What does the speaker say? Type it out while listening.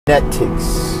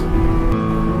Genetics.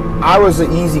 I was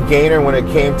an easy gainer when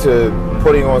it came to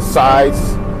putting on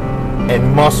size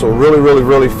and muscle,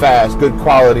 really fast, good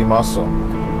quality muscle,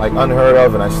 like unheard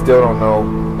of, and I still don't know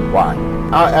why.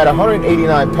 At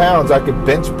 189 pounds, I could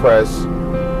bench press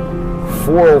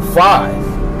 405.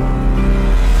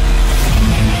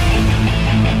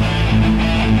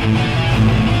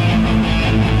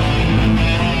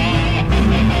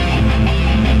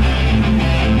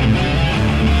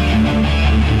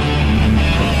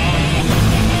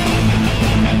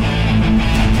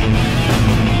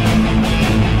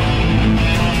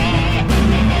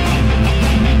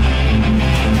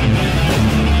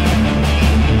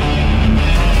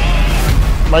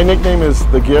 My nickname is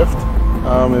The Gift.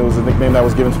 It was a nickname that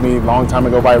was given to me a long time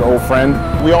ago by an old friend.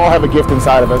 We all have a gift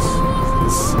inside of us.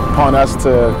 It's upon us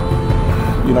to,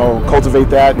 cultivate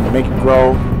that and make it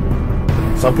grow.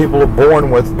 Some people are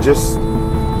born with just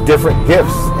different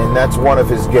gifts, and that's one of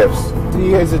his gifts.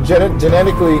 He has a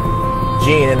genetically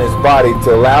gene in his body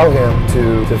to allow him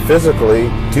to physically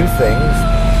do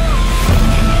things.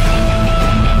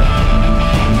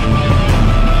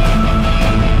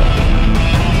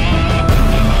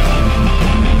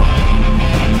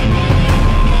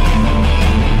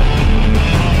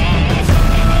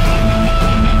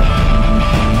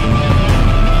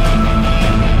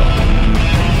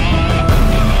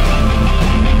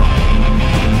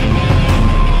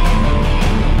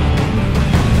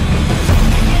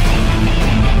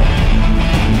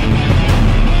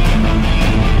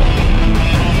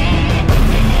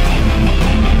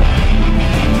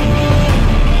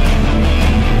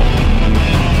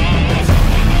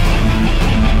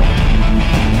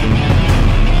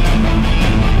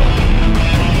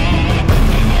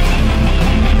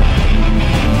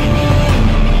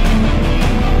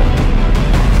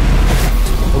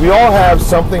 We all have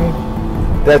something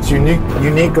that's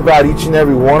unique about each and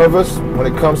every one of us. When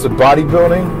it comes to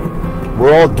bodybuilding,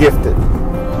 we're all gifted.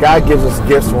 God gives us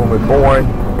gifts when we're born.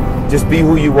 Just be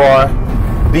who you are.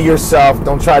 Be yourself.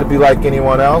 Don't try to be like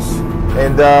anyone else.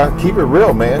 And keep it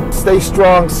real, man. Stay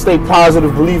strong, stay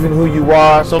positive, believe in who you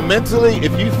are. So mentally,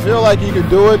 if you feel like you can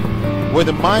do it, where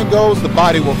the mind goes, the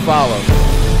body will follow.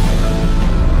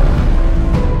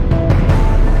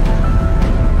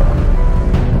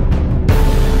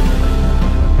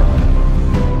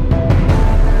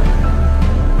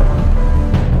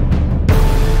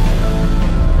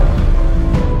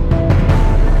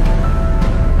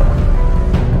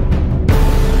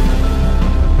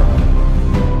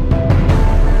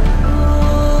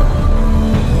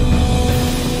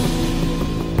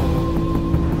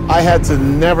 I had to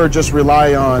never just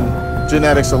rely on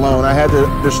genetics alone. I had to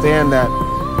understand that,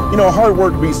 hard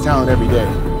work beats talent every day.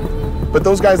 But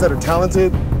those guys that are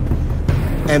talented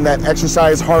and that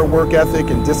exercise hard work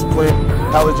ethic and discipline,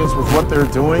 intelligence with what they're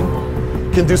doing,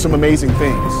 can do some amazing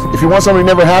things. If you want something you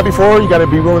never had before, you got to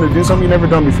be willing to do something you've never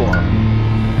done before.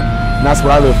 And that's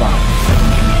what I live by.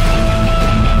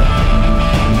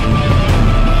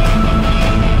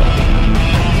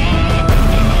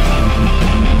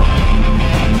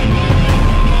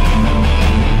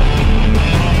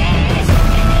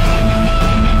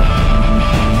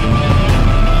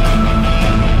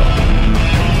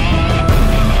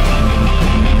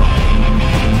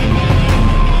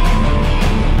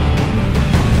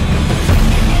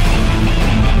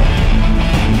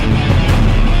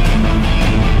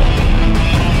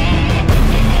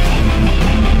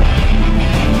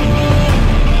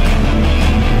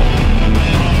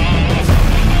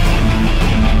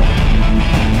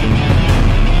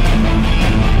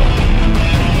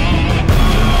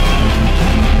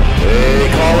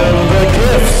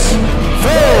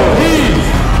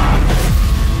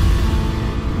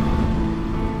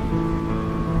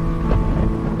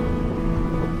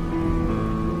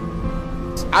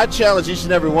 I challenge each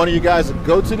and every one of you guys to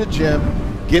go to the gym,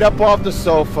 get up off the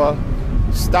sofa,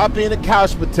 stop being a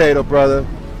couch potato, brother.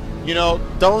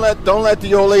 Don't let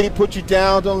the old lady put you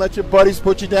down. Don't let your buddies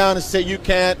put you down and say you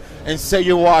can't and say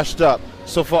you're washed up.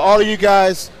 So for all of you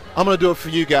guys, I'm going to do it for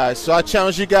you guys. So I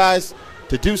challenge you guys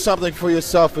to do something for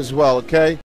yourself as well, okay?